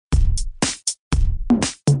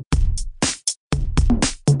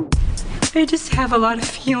I just have a lot of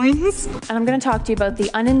feelings. And I'm going to talk to you about the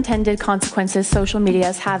unintended consequences social media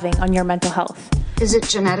is having on your mental health. Is it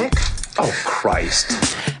genetic? Oh, Christ.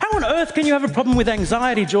 How on earth can you have a problem with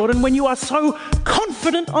anxiety, Jordan, when you are so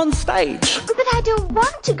confident on stage? But I don't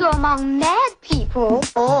want to go among mad people.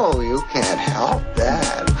 Oh, you can't help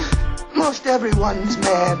that. Most everyone's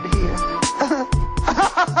mad here.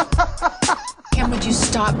 Kim, would you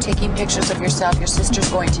stop taking pictures of yourself? Your sister's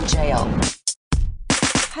going to jail.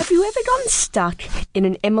 Have you ever gotten stuck in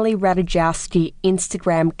an Emily Ratajkowski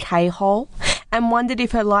Instagram K-hole and wondered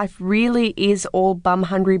if her life really is all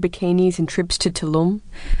bum-hungry bikinis and trips to Tulum?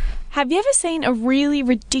 Have you ever seen a really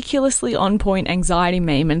ridiculously on-point anxiety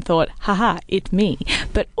meme and thought, haha, it's me?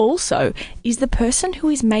 But also, is the person who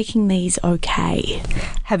is making these okay?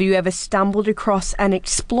 Have you ever stumbled across an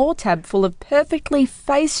Explore tab full of perfectly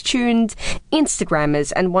face-tuned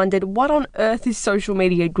Instagrammers and wondered what on earth is social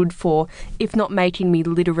media good for if not making me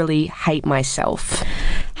literally hate myself?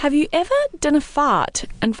 Have you ever done a fart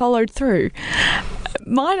and followed through?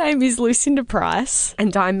 My name is Lucinda Price.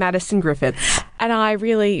 And I'm Madison Griffiths. And I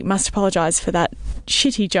really must apologise for that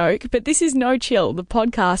shitty joke, but this is No Chill, the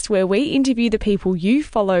podcast where we interview the people you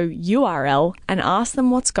follow URL and ask them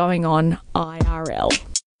what's going on IRL.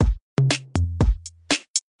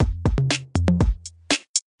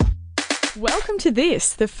 Welcome to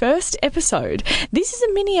this, the first episode. This is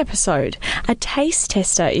a mini episode, a taste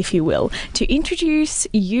tester, if you will, to introduce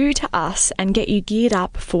you to us and get you geared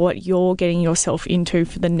up for what you're getting yourself into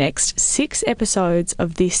for the next 6 episodes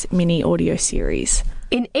of this mini audio series.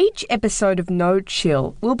 In each episode of No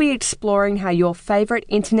Chill, we'll be exploring how your favourite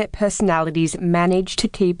internet personalities manage to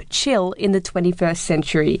keep chill in the 21st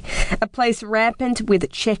century. A place rampant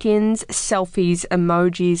with check-ins, selfies,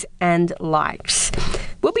 emojis and likes.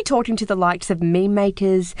 We'll be talking to the likes of meme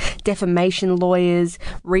makers, defamation lawyers,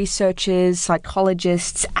 researchers,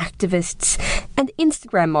 psychologists, activists and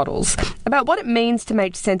Instagram models about what it means to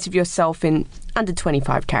make sense of yourself in under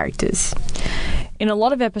 25 characters. In a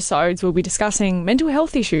lot of episodes, we'll be discussing mental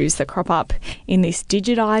health issues that crop up in this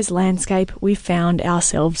digitised landscape we found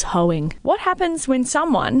ourselves hoeing. What happens when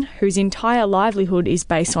someone whose entire livelihood is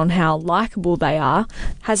based on how likeable they are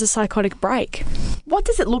has a psychotic break? What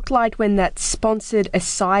does it look like when that sponsored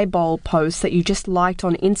acai bowl post that you just liked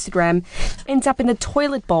on Instagram ends up in the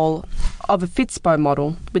toilet bowl of a Fitspo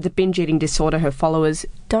model with a binge eating disorder her followers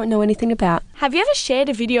don't know anything about? Have you ever shared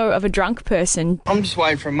a video of a drunk person I'm just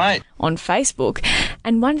waiting for a mate on Facebook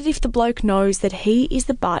and wondered if the bloke knows that he is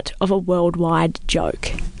the butt of a worldwide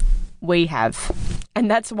joke? We have. And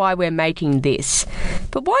that's why we're making this.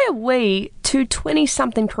 But why are we, two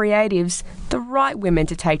 20-something creatives, the right women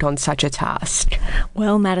to take on such a task?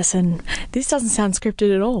 Well, Madison, this doesn't sound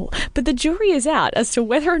scripted at all, but the jury is out as to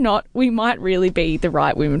whether or not we might really be the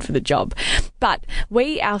right women for the job. But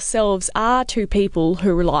we ourselves are two people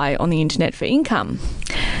who rely on the internet for income.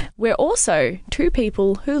 We're also two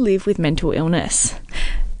people who live with mental illness.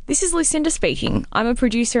 This is Lucinda speaking. I'm a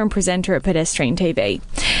producer and presenter at Pedestrian TV.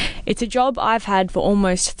 It's a job I've had for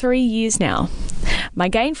almost 3 years now. My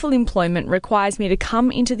gainful employment requires me to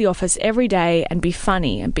come into the office every day and be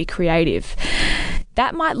funny and be creative.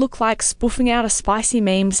 That might look like spoofing out a spicy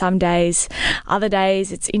meme some days. Other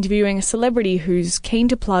days, it's interviewing a celebrity who's keen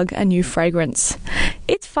to plug a new fragrance.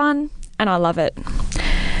 It's fun, and I love it.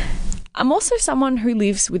 I'm also someone who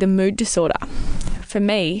lives with a mood disorder. For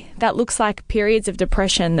me, that looks like periods of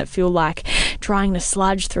depression that feel like trying to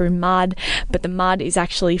sludge through mud, but the mud is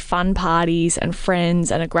actually fun parties and friends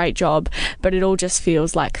and a great job, but it all just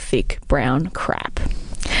feels like thick brown crap.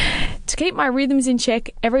 To keep my rhythms in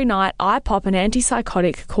check, every night I pop an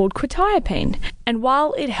antipsychotic called quetiapine. And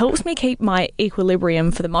while it helps me keep my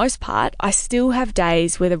equilibrium for the most part, I still have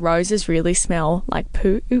days where the roses really smell like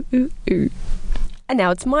poo. And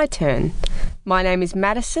now it's my turn. My name is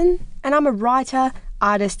Madison, and I'm a writer,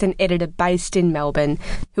 artist and editor based in Melbourne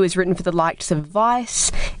who has written for the likes of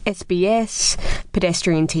Vice, SBS,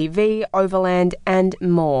 Pedestrian TV, Overland and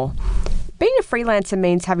more. Being a freelancer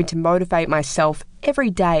means having to motivate myself every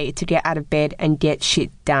day to get out of bed and get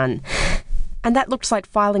shit done. And that looks like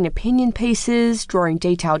filing opinion pieces, drawing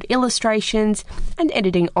detailed illustrations and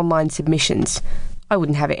editing online submissions. I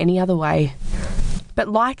wouldn't have it any other way. But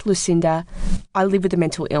like Lucinda, I live with a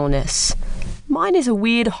mental illness. Mine is a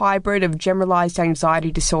weird hybrid of generalised anxiety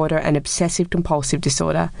disorder and obsessive-compulsive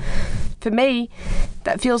disorder. For me,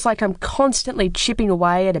 that feels like I'm constantly chipping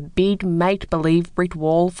away at a big make-believe brick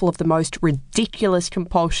wall full of the most ridiculous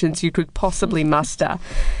compulsions you could possibly muster.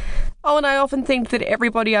 Oh, and I often think that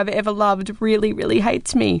everybody I've ever loved really, really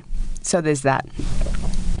hates me. So there's that.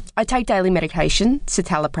 I take daily medication,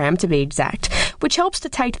 citalopram to be exact, which helps to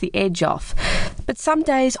take the edge off. But some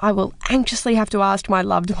days I will anxiously have to ask my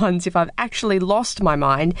loved ones if I've actually lost my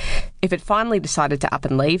mind, if it finally decided to up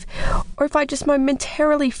and leave, or if I just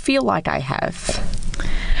momentarily feel like I have.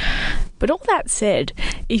 But all that said,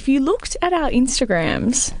 if you looked at our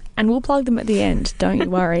Instagrams, and we'll plug them at the end, don't you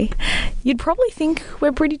worry, you'd probably think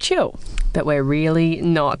we're pretty chill. But we're really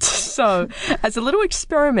not. So, as a little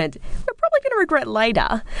experiment, we're probably going to regret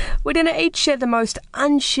later. We're going to each share the most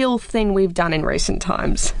unchill thing we've done in recent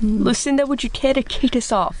times. Lucinda, would you care to kick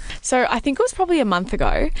us off? So I think it was probably a month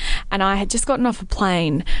ago, and I had just gotten off a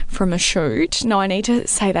plane from a shoot. No, I need to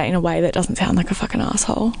say that in a way that doesn't sound like a fucking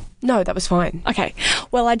asshole. No, that was fine. Okay.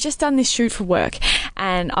 Well, I'd just done this shoot for work,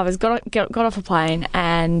 and I was got off a plane,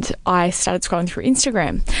 and I started scrolling through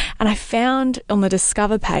Instagram, and I found on the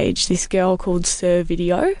Discover page this girl called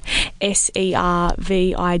Servideo,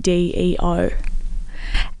 Servideo.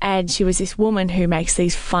 And she was this woman who makes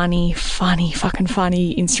these funny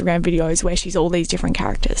Instagram videos where she's all these different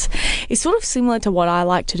characters. It's sort of similar to what I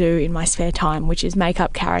like to do in my spare time, which is make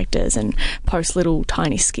up characters and post little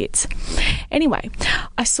tiny skits. Anyway,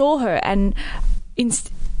 I saw her, and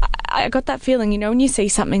I got that feeling, you know, when you see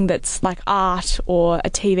something that's like art or a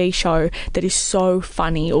TV show that is so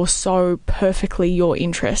funny or so perfectly your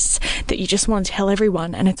interests that you just want to tell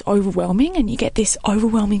everyone, and it's overwhelming, and you get this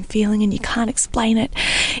overwhelming feeling and you can't explain it.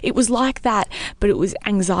 It was like that, but it was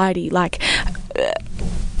anxiety, like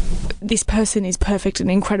this person is perfect and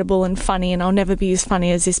incredible and funny, and I'll never be as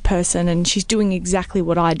funny as this person, and she's doing exactly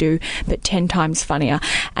what I do but 10 times funnier.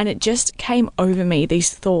 And it just came over me,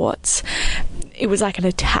 these thoughts. It was like an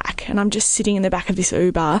attack, and I'm just sitting in the back of this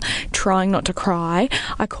Uber trying not to cry.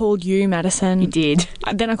 I called you, Madison. You did.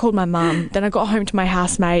 Then I called my mum. Then I got home to my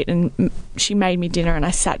housemate, and she made me dinner, and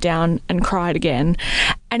I sat down and cried again.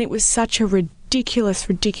 And it was such a ridiculous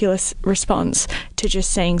response to just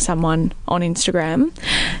seeing someone on Instagram.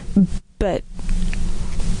 But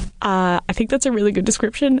I think that's a really good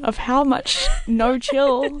description of how much no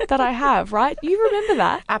chill that I have, right? You remember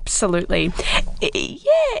that? Absolutely.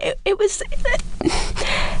 It was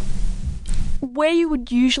where you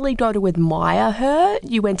would usually go to admire her.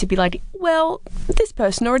 You went to be like, well, this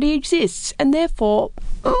person already exists, and therefore,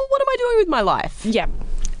 what am I doing with my life? Yeah.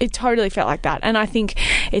 It totally felt like that. And I think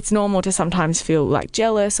it's normal to sometimes feel like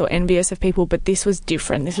jealous or envious of people, but this was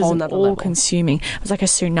different. This was all-consuming. It was like a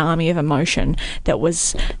tsunami of emotion that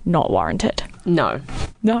was not warranted. No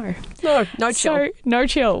chill. So, no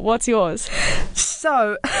chill. What's yours?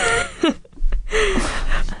 So,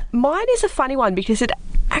 mine is a funny one because it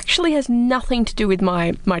actually has nothing to do with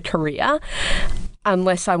my career.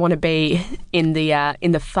 Unless I want to be in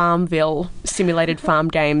the Farmville simulated farm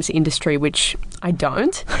games industry, which I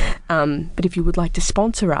don't. But if you would like to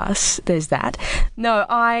sponsor us, there's that. No,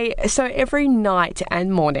 so every night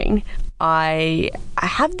and morning I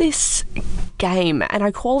have this game, and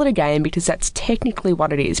I call it a game because that's technically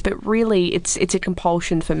what it is, but really it's a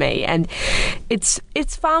compulsion for me, and it's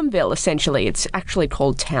Farmville essentially. It's actually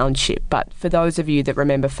called Township, but for those of you that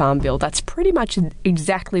remember Farmville, that's pretty much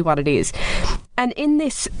exactly what it is. And in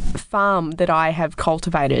this farm that I have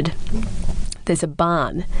cultivated, there's a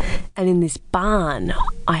barn, and in this barn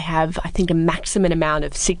I have, I think, a maximum amount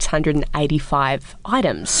of 685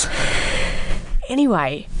 items.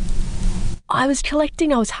 Anyway, I was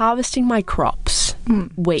harvesting my crops,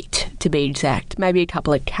 wheat to be exact, maybe a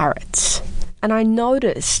couple of carrots, and I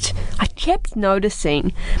kept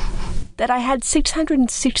noticing that I had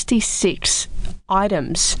 666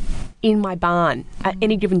 items in my barn at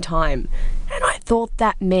any given time. And I thought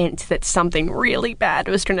that meant that something really bad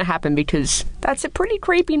was going to happen, because that's a pretty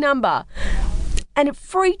creepy number. And it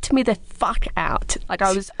freaked me the fuck out. Like,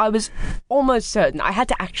 I was almost certain. I had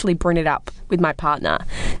to actually bring it up with my partner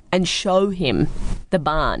and show him the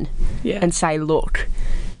barn and say, look,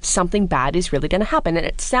 something bad is really going to happen. And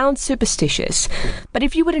it sounds superstitious, but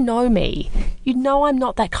if you were to know me, you'd know I'm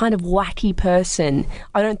not that kind of wacky person.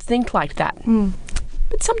 I don't think like that.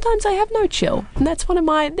 But sometimes I have no chill, and that's one of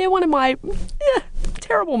my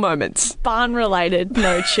terrible moments. Barn-related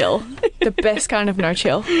no chill. The best kind of no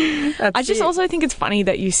chill. I just also think it's funny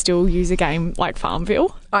that you still use a game like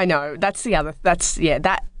Farmville. I know. That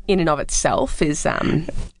in and of itself is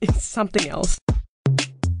it's something else.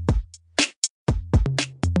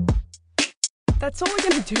 That's all we're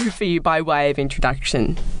going to do for you by way of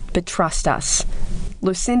introduction. But trust us,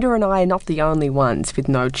 Lucinda and I are not the only ones with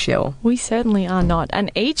no chill. We certainly are not.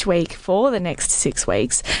 And each week for the next 6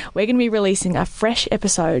 weeks, we're going to be releasing a fresh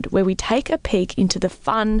episode where we take a peek into the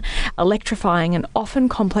fun, electrifying and often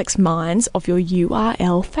complex minds of your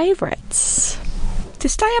URL favourites. To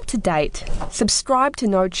stay up to date, subscribe to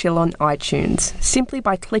No Chill on iTunes simply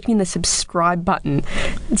by clicking the subscribe button.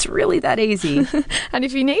 It's really that easy. And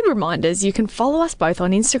if you need reminders, you can follow us both on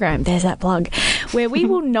Instagram, there's that plug, where we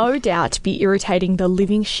will no doubt be irritating the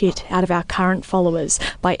living shit out of our current followers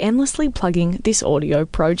by endlessly plugging this audio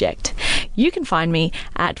project. You can find me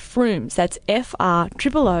at Froomes, that's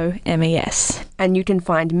FROOOMES. And you can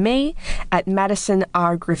find me at Madison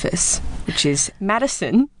R. Griffiths, which is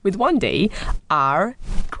Madison with one D, R.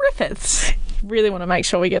 Griffiths. Really want to make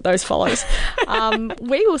sure we get those follows.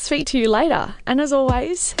 We will speak to you later. And as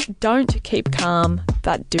always, don't keep calm,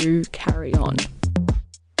 but do carry on.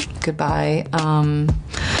 Goodbye.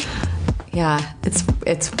 Yeah, it's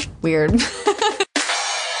weird.